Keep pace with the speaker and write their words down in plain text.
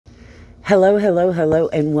Hello, hello, hello,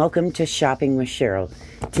 and welcome to Shopping with Cheryl.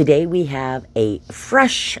 Today we have a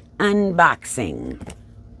fresh unboxing.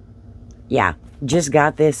 Yeah, just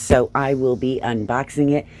got this, so I will be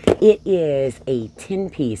unboxing it. It is a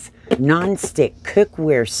 10-piece non-stick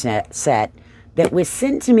cookware set that was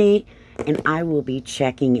sent to me, and I will be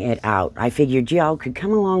checking it out. I figured y'all could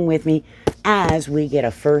come along with me as we get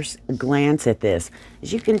a first glance at this.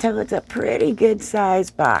 As you can tell, it's a pretty good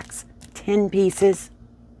size box. 10 pieces.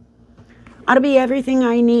 Ought to be everything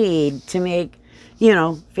I need to make,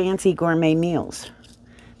 fancy gourmet meals.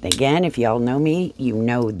 Again, if y'all know me, you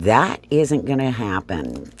know that isn't going to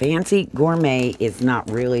happen. Fancy gourmet is not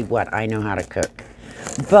really what I know how to cook.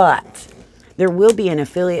 But there will be an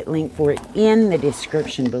affiliate link for it in the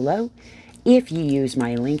description below. If you use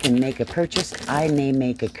my link and make a purchase, I may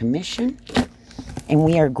make a commission. And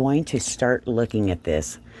we are going to start looking at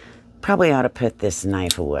this. Probably ought to put this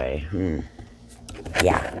knife away.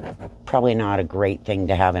 Yeah, probably not a great thing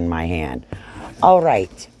to have in my hand. All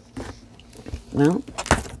right. Well,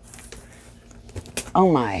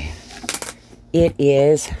 oh my. It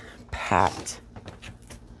is packed.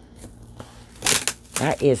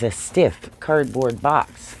 That is a stiff cardboard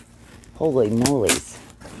box. Holy moly's.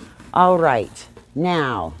 All right.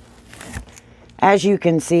 Now, as you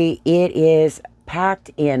can see, it is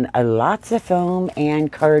packed in lots of foam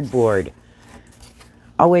and cardboard.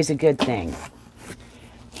 Always a good thing.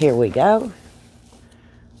 Here we go.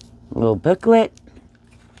 A little booklet.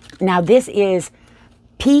 Now this is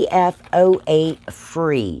PFOA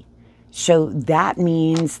free. So that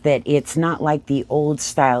means that it's not like the old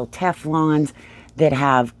style Teflons that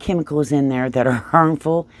have chemicals in there that are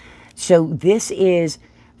harmful. So this is,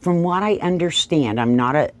 from what I understand, I'm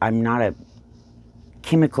not a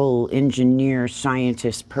chemical engineer,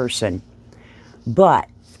 scientist person, but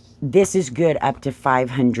this is good up to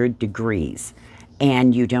 500 degrees.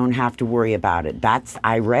 And you don't have to worry about it.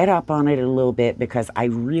 I read up on it a little bit because I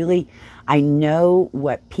know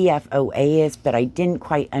what PFOA is, but I didn't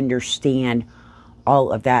quite understand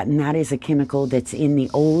all of that. And that is a chemical that's in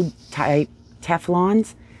the old type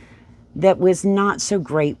Teflons that was not so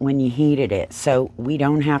great when you heated it. So we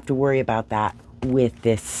don't have to worry about that with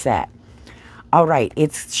this set. All right,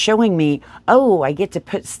 it's showing me, oh, I get to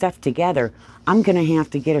put stuff together. I'm going to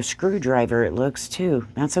have to get a screwdriver, it looks, too.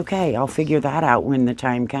 That's okay. I'll figure that out when the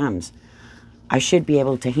time comes. I should be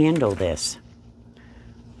able to handle this.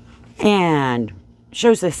 And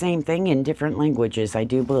shows the same thing in different languages, I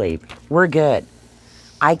do believe. We're good.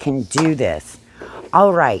 I can do this.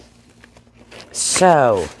 All right.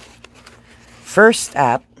 So, first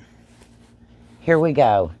up, here we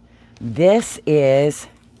go. These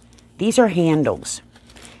are handles.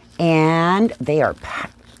 And they are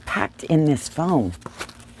packed in this foam.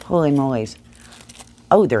 Holy moly's.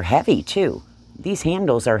 Oh, they're heavy too. These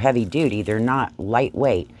handles are heavy duty. They're not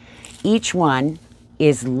lightweight. Each one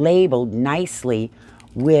is labeled nicely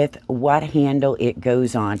with what handle it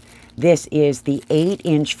goes on. This is the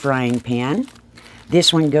 8-inch frying pan.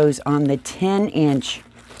 This one goes on the 10-inch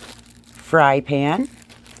fry pan.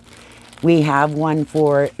 We have one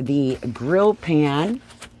for the grill pan.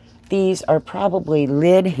 These are probably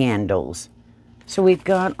lid handles. So we've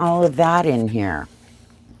got all of that in here.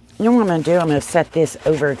 You know what I'm going to do? I'm going to set this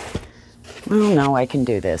over. Well, no, I can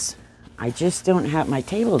do this. I just don't have, my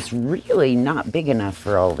table's really not big enough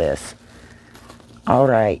for all this. All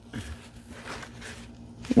right.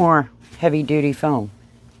 More heavy duty foam.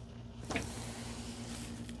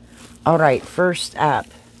 All right, first up,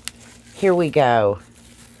 here we go.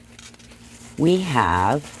 We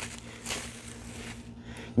have,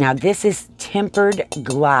 now this is tempered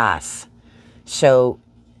glass. So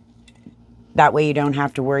that way you don't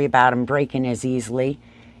have to worry about them breaking as easily.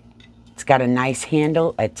 It's got a nice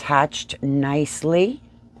handle attached nicely.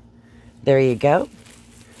 There you go.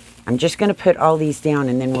 I'm just going to put all these down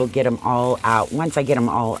and then we'll get them all out. Once I get them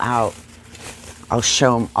all out, I'll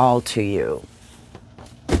show them all to you.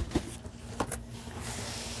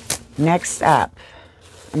 Next up,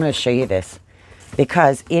 I'm going to show you this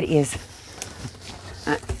because it is,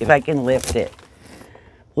 if I can lift it.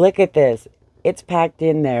 Look at this. It's packed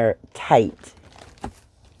in there tight.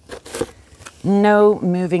 No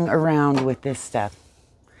moving around with this stuff.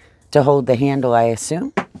 To hold the handle, I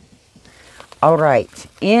assume. All right.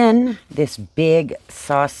 In this big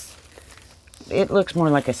sauce, it looks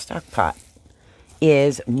more like a stock pot,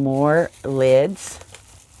 is more lids.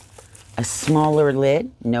 A smaller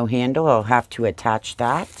lid, no handle. I'll have to attach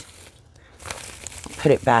that.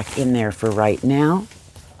 Put it back in there for right now.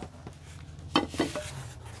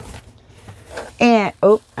 And,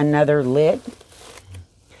 oh, another lid.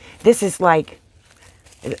 This is like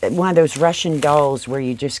one of those Russian dolls where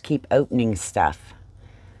you just keep opening stuff.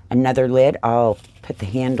 Another lid, I'll put the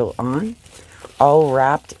handle on. All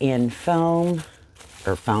wrapped in foam,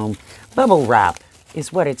 bubble wrap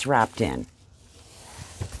is what it's wrapped in.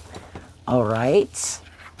 All right.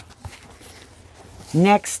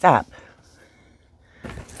 Next up.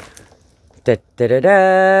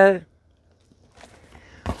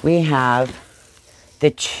 We have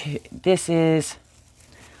this is,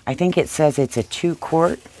 I think it says it's a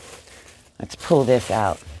 2-quart. Let's pull this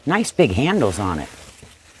out. Nice big handles on it.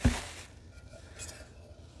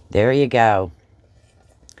 There you go.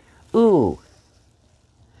 Ooh.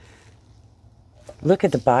 Look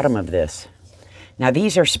at the bottom of this. Now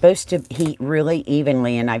these are supposed to heat really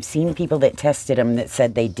evenly, and I've seen people that tested them that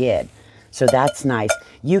said they did. So that's nice.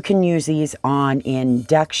 You can use these on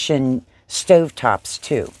induction stovetops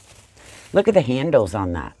too. Look at the handles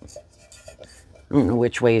on that. I don't know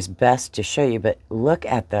which way is best to show you, but look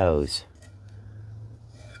at those.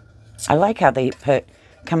 I like how they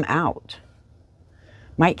come out.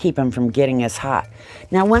 Might keep them from getting as hot.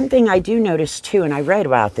 Now, one thing I do notice too, and I read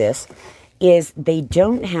about this, is they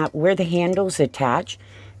don't have, where the handles attach,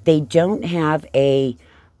 they don't have a,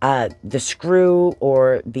 the screw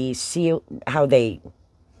or the seal, how they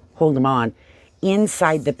hold them on,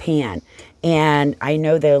 inside the pan. And I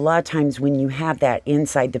know that a lot of times when you have that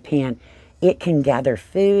inside the pan, it can gather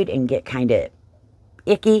food and get kind of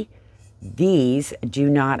icky. These do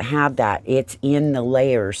not have that. It's in the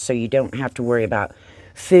layers, so you don't have to worry about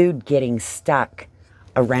food getting stuck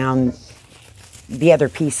around the other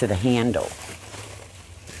piece of the handle.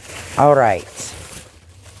 All right.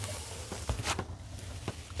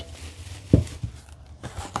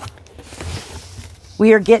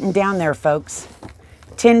 We are getting down there, folks.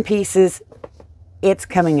 10 pieces. It's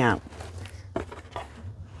coming out.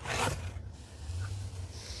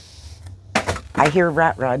 I hear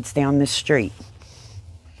rat rods down the street.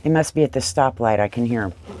 They must be at the stoplight. I can hear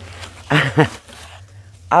them.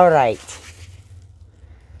 All right.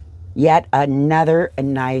 Yet another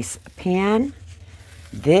nice pan.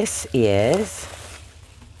 This is,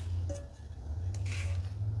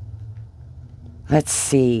 let's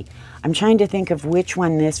see. I'm trying to think of which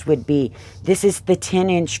one this would be. This is the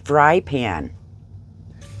 10-inch fry pan.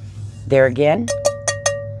 There again.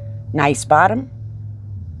 Nice bottom.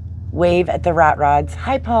 Wave at the rat rods.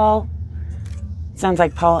 Hi, Paul. Sounds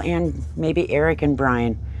like Paul and maybe Eric and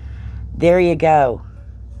Brian. There you go.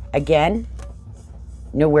 Again,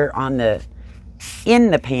 nowhere on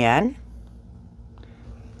in the pan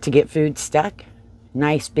to get food stuck.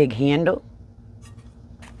 Nice big handle.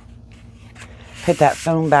 Put that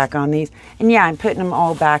foam back on these. And yeah, I'm putting them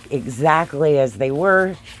all back exactly as they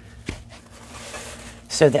were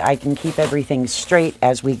so that I can keep everything straight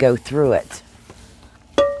as we go through it.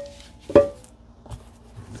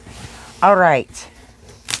 All right.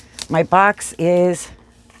 My box is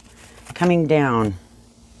coming down.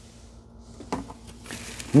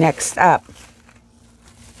 Next up.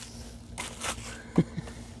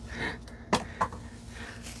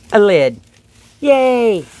 A lid.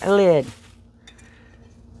 Yay, a lid.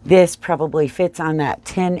 This probably fits on that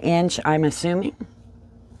 10-inch, I'm assuming.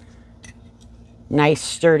 Nice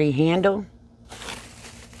sturdy handle.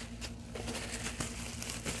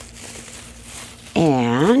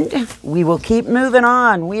 And we will keep moving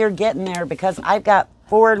on. We are getting there because I've got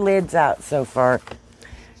 4 lids out so far.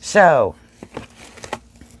 So,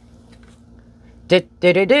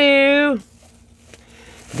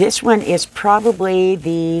 this one is probably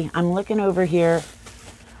the, I'm looking over here,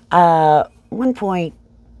 1 point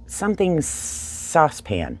something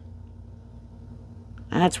saucepan.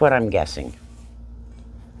 That's what I'm guessing.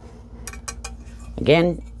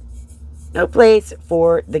 Again, no place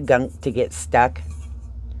for the gunk to get stuck.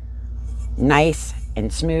 Nice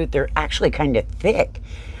and smooth. They're actually kind of thick.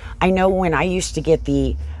 I know when I used to get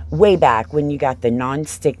the, way back when you got the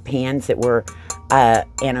non-stick pans that were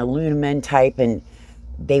an aluminum type, and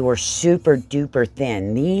they were super duper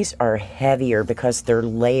thin. These are heavier because they're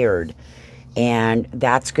layered, and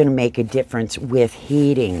that's going to make a difference with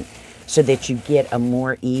heating so that you get a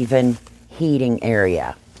more even heating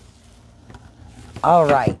area. All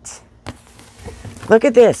right. Look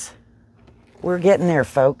at this. We're getting there,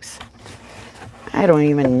 folks. I don't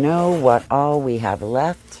even know what all we have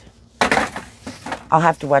left. I'll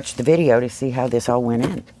have to watch the video to see how this all went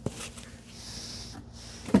in.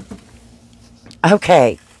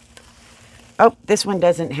 Okay. Oh, this one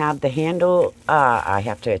doesn't have the handle. I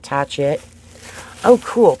have to attach it. Oh,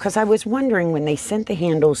 cool. Because I was wondering when they sent the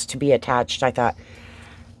handles to be attached, I thought,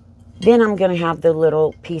 then I'm going to have the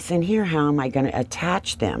little piece in here. How am I going to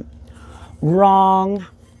attach them? Wrong.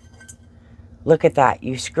 Look at that.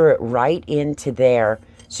 You screw it right into there,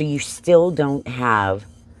 so you still don't have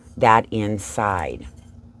that inside.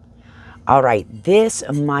 All right, this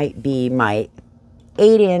might be my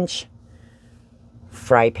 8-inch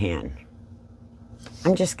fry pan.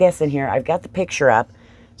 I'm just guessing here. I've got the picture up,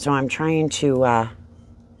 so I'm trying to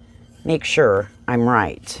make sure I'm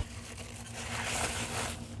right.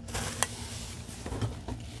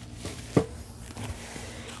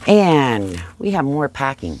 And we have more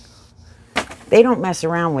packing. They don't mess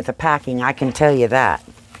around with the packing, I can tell you that.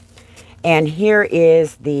 And here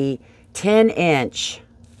is the 10-inch.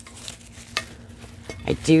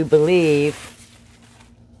 I do believe.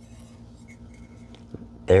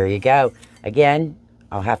 There you go. Again,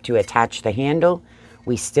 I'll have to attach the handle.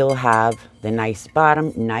 We still have the nice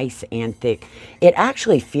bottom, nice and thick. It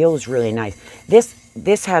actually feels really nice.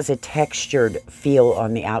 This has a textured feel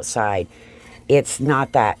on the outside. It's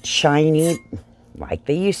not that shiny like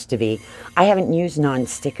they used to be. I haven't used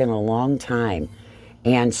nonstick in a long time.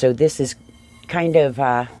 And so this is kind of,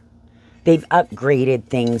 they've upgraded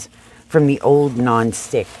things from the old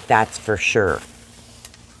nonstick, that's for sure.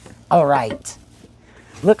 All right.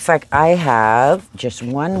 Looks like I have just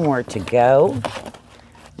one more to go.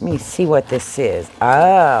 Let me see what this is.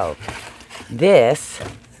 Oh, this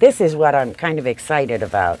is what I'm kind of excited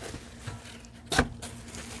about.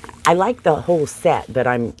 I like the whole set, but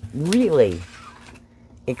I'm really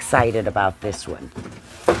excited about this one.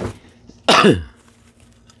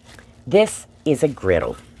 This is a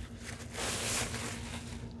griddle.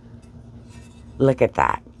 Look at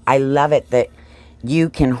that. I love it that you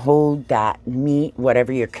can hold that meat,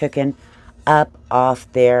 whatever you're cooking, up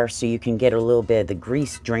off there so you can get a little bit of the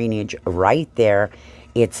grease drainage right there.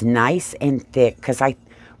 It's nice and thick because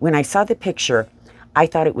when I saw the picture, I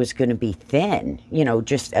thought it was going to be thin, you know,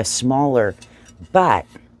 just a smaller, but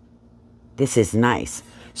this is nice.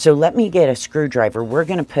 So let me get a screwdriver. We're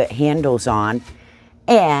going to put handles on,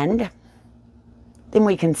 and then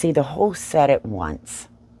we can see the whole set at once.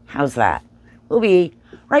 How's that? We'll be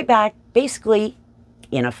right back, basically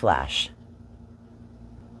in a flash.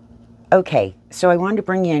 Okay, so I wanted to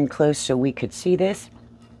bring you in close so we could see this,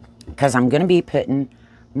 because I'm going to be putting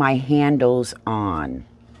my handles on.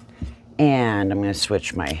 And I'm going to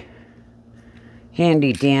switch my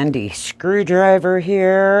handy dandy screwdriver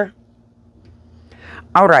here.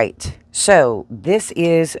 All right, so this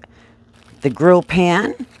is the grill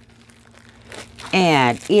pan,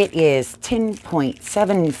 and it is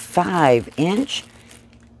 10.75 inch.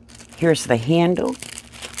 Here's the handle.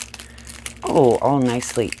 Oh, all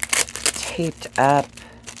nicely taped up.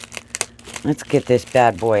 Let's get this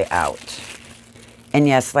bad boy out. And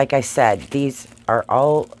yes, like I said, these are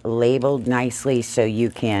all labeled nicely so you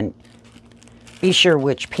can be sure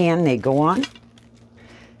which pan they go on.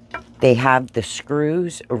 They have the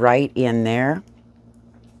screws right in there.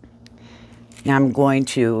 Now I'm going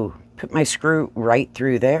to put my screw right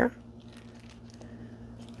through there.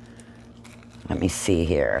 Let me see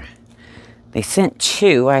here. They sent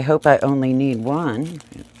two. I hope I only need one.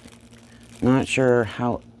 Not sure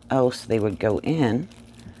how else they would go in.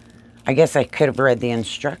 I guess I could have read the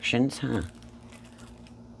instructions, huh?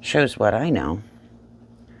 Shows what I know.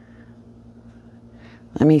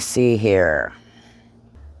 Let me see here.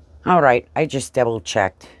 All right, I just double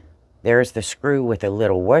checked. There's the screw with a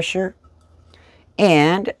little washer.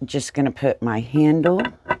 And just gonna put my handle.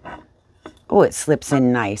 Oh, it slips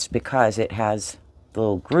in nice because it has the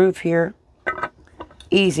little groove here.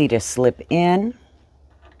 Easy to slip in.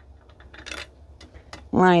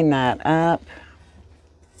 Line that up.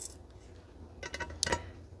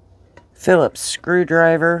 Phillips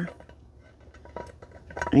screwdriver.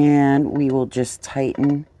 And we will just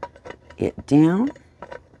tighten it down.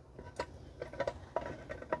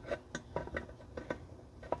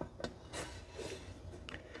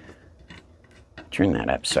 Turn that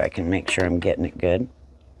up so I can make sure I'm getting it good.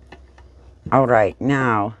 All right,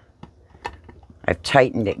 now I've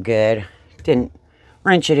tightened it good. Didn't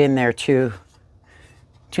wrench it in there too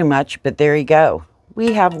much, but there you go.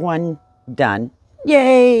 We have one done.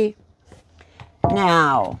 Yay!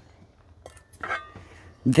 Now,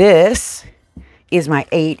 this is my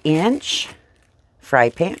 8-inch fry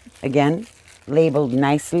pan. Again, labeled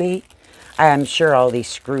nicely. I'm sure all these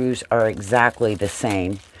screws are exactly the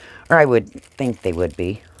same. Or I would think they would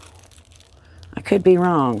be. I could be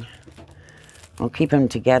wrong. I'll keep them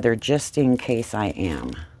together just in case I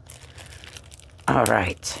am. All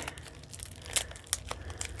right.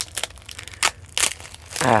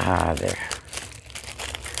 Ah, there.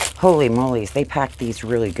 Holy moly's, they pack these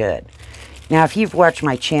really good. Now, if you've watched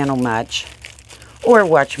my channel much, or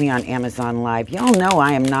watched me on Amazon Live, y'all know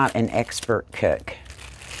I am not an expert cook.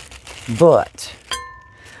 but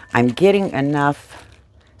I'm getting enough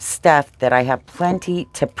stuff that I have plenty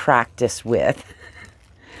to practice with.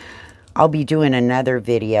 I'll be doing another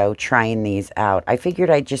video trying these out. I figured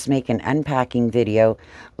I'd just make an unpacking video,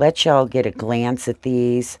 let y'all get a glance at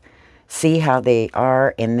these, see how they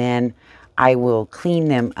are, and then I will clean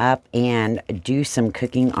them up and do some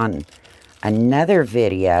cooking on another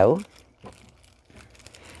video.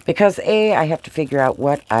 Because I have to figure out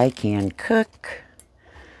what I can cook.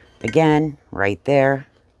 Again, right there.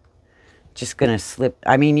 Just gonna slip,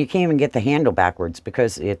 I mean, you can't even get the handle backwards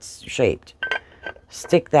because it's shaped.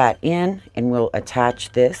 Stick that in and we'll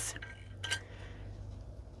attach this.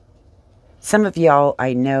 Some of y'all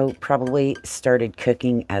I know probably started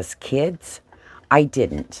cooking as kids. I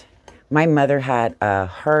didn't. My mother had a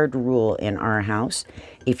hard rule in our house.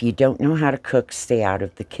 If you don't know how to cook, stay out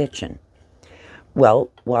of the kitchen. Well,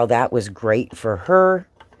 while that was great for her,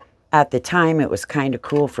 at the time it was kind of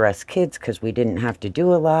cool for us kids because we didn't have to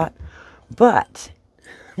do a lot. But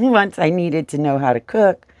once I needed to know how to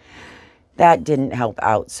cook, that didn't help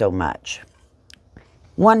out so much.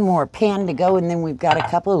 One more pan to go, and then we've got a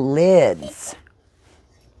couple lids.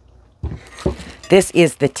 This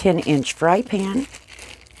is the 10-inch fry pan.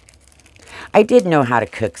 I did know how to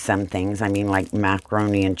cook some things. I mean, like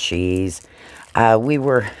macaroni and cheese. We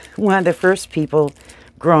were one of the first people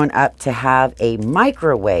growing up to have a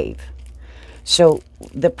microwave. So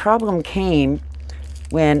the problem came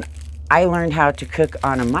when I learned how to cook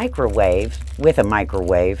on a microwave, with a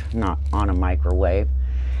microwave, not on a microwave.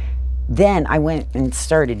 Then I went and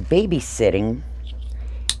started babysitting,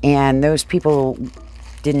 and those people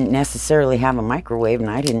didn't necessarily have a microwave, and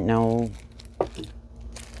I didn't know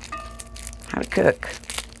how to cook.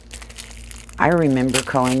 I remember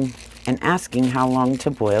calling and asking how long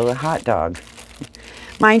to boil a hot dog.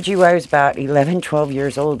 Mind you, I was about 11, 12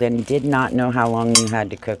 years old and did not know how long you had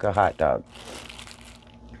to cook a hot dog.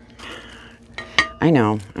 I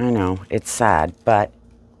know, it's sad, but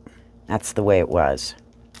that's the way it was.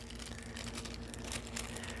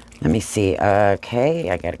 Let me see,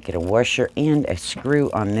 okay, I gotta get a washer and a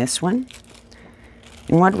screw on this one.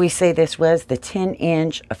 And what did we say this was? The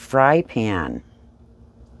 10-inch fry pan.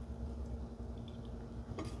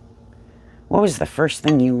 What was the first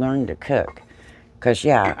thing you learned to cook? Because,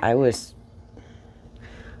 yeah, I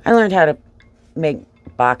learned how to make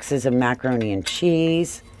boxes of macaroni and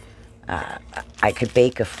cheese. I could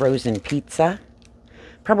bake a frozen pizza.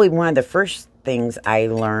 Probably one of the first things I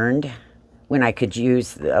learned when I could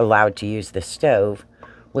allowed to use the stove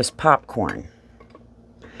was popcorn.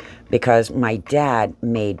 Because my dad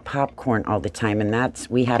made popcorn all the time, and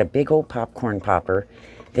we had a big old popcorn popper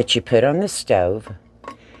that you put on the stove,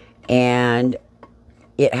 and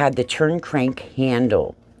it had the turn crank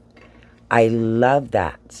handle. I love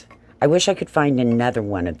that. I wish I could find another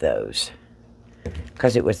one of those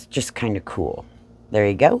because it was just kind of cool. There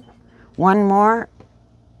you go. One more.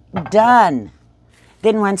 Done.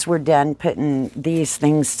 Then once we're done putting these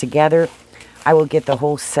things together, I will get the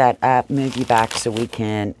whole set up, move you back so we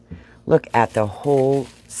can look at the whole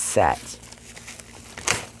set.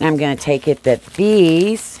 Now I'm going to take it that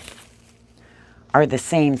these are the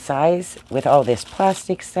same size with all this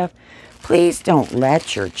plastic stuff. Please don't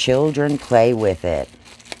let your children play with it.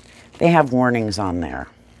 They have warnings on there.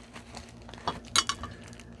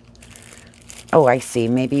 Oh, I see.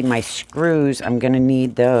 Maybe my screws, I'm going to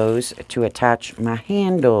need those to attach my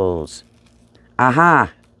handles.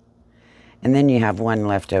 Aha. And then you have one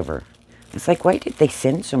left over. It's like, why did they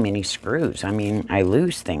send so many screws? I mean, I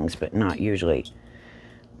lose things, but not usually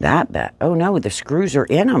that bad. Oh, no, the screws are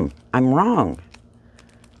in them. I'm wrong.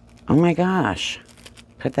 Oh, my gosh.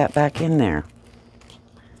 Put that back in there.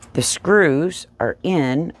 The screws are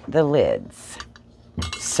in the lids.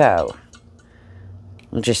 So,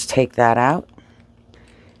 we'll just take that out.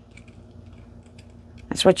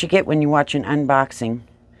 That's what you get when you watch an unboxing.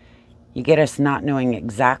 You get us not knowing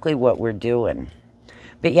exactly what we're doing.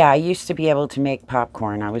 But yeah, I used to be able to make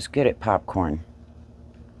popcorn. I was good at popcorn.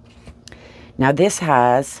 Now this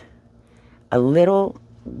has a little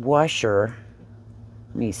washer.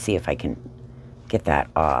 Let me see if I can get that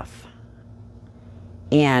off.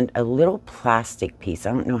 And a little plastic piece.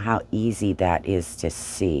 I don't know how easy that is to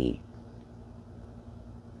see.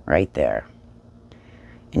 Right there.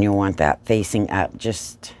 And you'll want that facing up.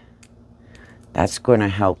 That's going to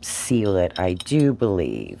help seal it, I do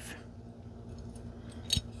believe.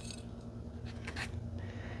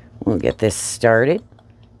 We'll get this started.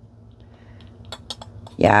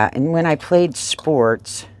 Yeah, and when I played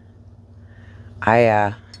sports, I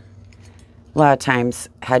a lot of times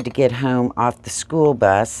had to get home off the school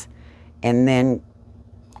bus and then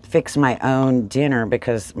fix my own dinner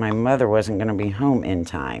because my mother wasn't going to be home in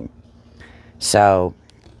time. So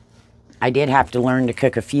I did have to learn to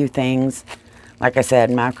cook a few things. Like I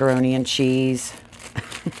said, macaroni and cheese.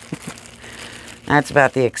 That's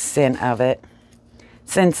about the extent of it.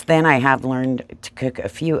 Since then, I have learned to cook a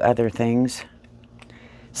few other things.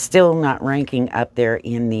 Still not ranking up there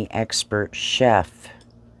in the expert chef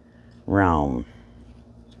realm.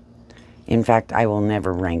 In fact, I will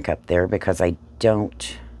never rank up there because I'm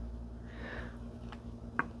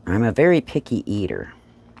a very picky eater.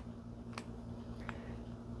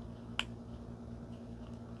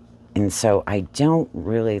 And so I don't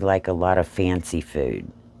really like a lot of fancy food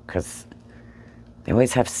because they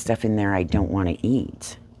always have stuff in there I don't want to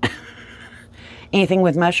eat. Anything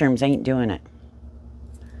with mushrooms ain't doing it.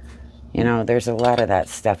 You know, there's a lot of that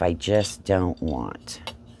stuff I just don't want.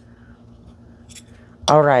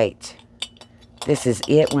 All right. This is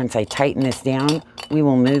it. Once I tighten this down, we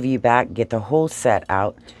will move you back, get the whole set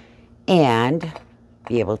out, and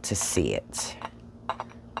be able to see it.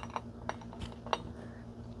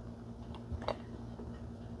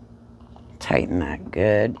 Tighten that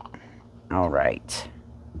good. All right.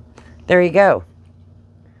 There you go.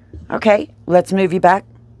 Okay, let's move you back.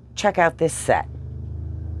 Check out this set.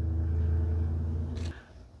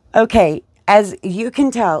 Okay, as you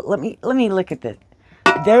can tell, let me look at this.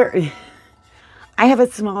 I have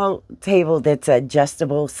a small table that's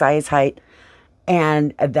adjustable size height,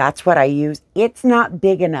 and that's what I use. It's not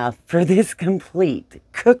big enough for this complete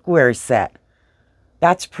cookware set.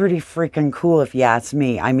 That's pretty freaking cool if you ask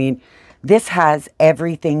me. I mean, this has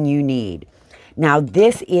everything you need. Now,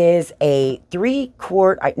 this is a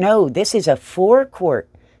 3-quart, no, this is a 4-quart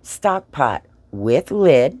stock pot with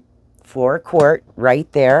lid. 4-quart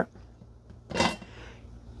right there.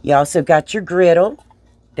 You also got your griddle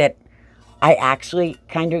that I actually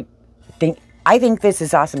kind of I think this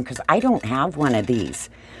is awesome because I don't have one of these.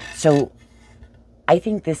 So I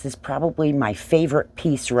think this is probably my favorite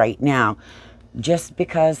piece right now just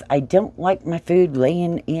because I don't like my food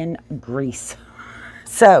laying in grease.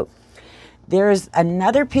 So there's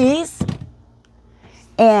another piece.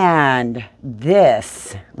 And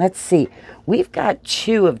this, let's see, we've got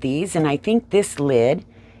 2 of these, and I think this lid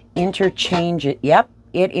interchanges. Yep,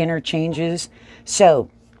 it interchanges.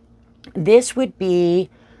 So this would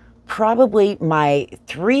be probably my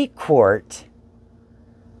 3-quart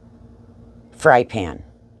fry pan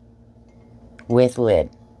with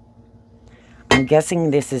lid. I'm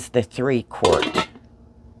guessing this is the 3-quart.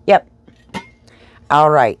 Yep.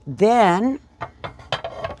 All right, then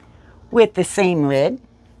with the same lid,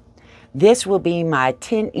 this will be my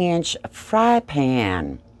 10-inch fry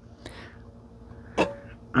pan.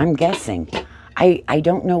 I'm guessing. I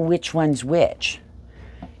don't know which one's which.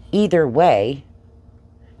 Either way,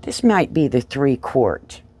 this might be the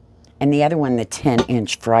 3-quart. And the other one, the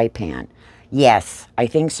 10-inch fry pan. Yes, I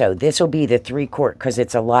think so. This will be the 3-quart because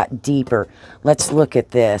it's a lot deeper. Let's look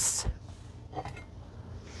at this.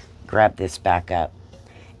 Grab this back up.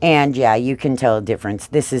 And yeah, you can tell a difference.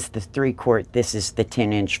 This is the 3-quart. This is the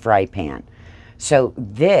 10-inch fry pan. So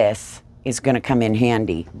this is going to come in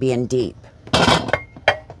handy, being deep.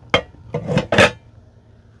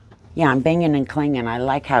 Yeah, I'm banging and clanging. I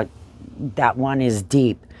like how that one is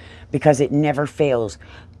deep because it never fails.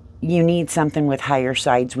 You need something with higher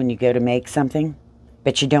sides when you go to make something,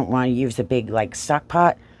 but you don't want to use a big like stock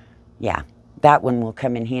pot. Yeah, that one will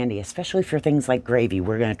come in handy, especially for things like gravy.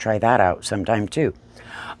 We're going to try that out sometime too.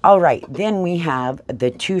 All right, then we have the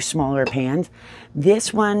 2 smaller pans.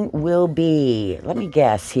 This one will be, let me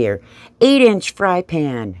guess here, 8-inch fry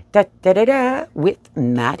pan, with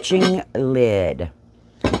matching lid.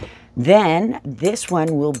 Then this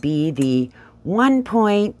one will be the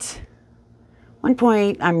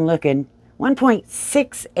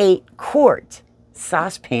 1.68 quart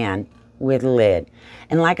saucepan with lid.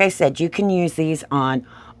 And like I said, you can use these on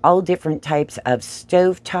all different types of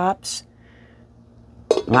stove tops.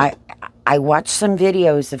 I watched some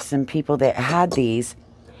videos of some people that had these,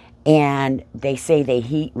 and they say they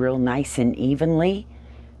heat real nice and evenly.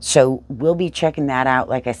 So we'll be checking that out,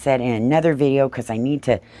 like I said, in another video because I need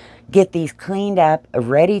to get these cleaned up,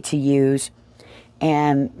 ready to use,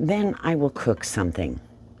 and then I will cook something.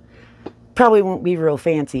 Probably won't be real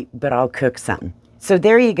fancy, but I'll cook something. So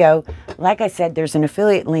there you go. Like I said, there's an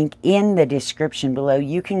affiliate link in the description below.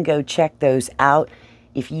 You can go check those out.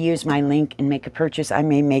 If you use my link and make a purchase, I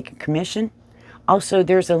may make a commission. Also,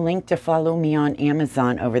 there's a link to follow me on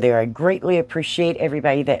Amazon over there. I greatly appreciate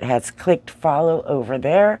everybody that has clicked follow over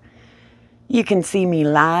there. You can see me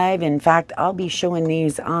live. In fact, I'll be showing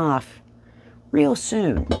these off real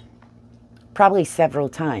soon. Probably several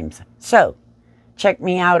times. So, check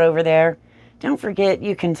me out over there. Don't forget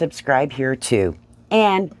you can subscribe here too.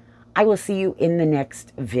 And I will see you in the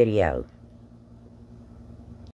next video.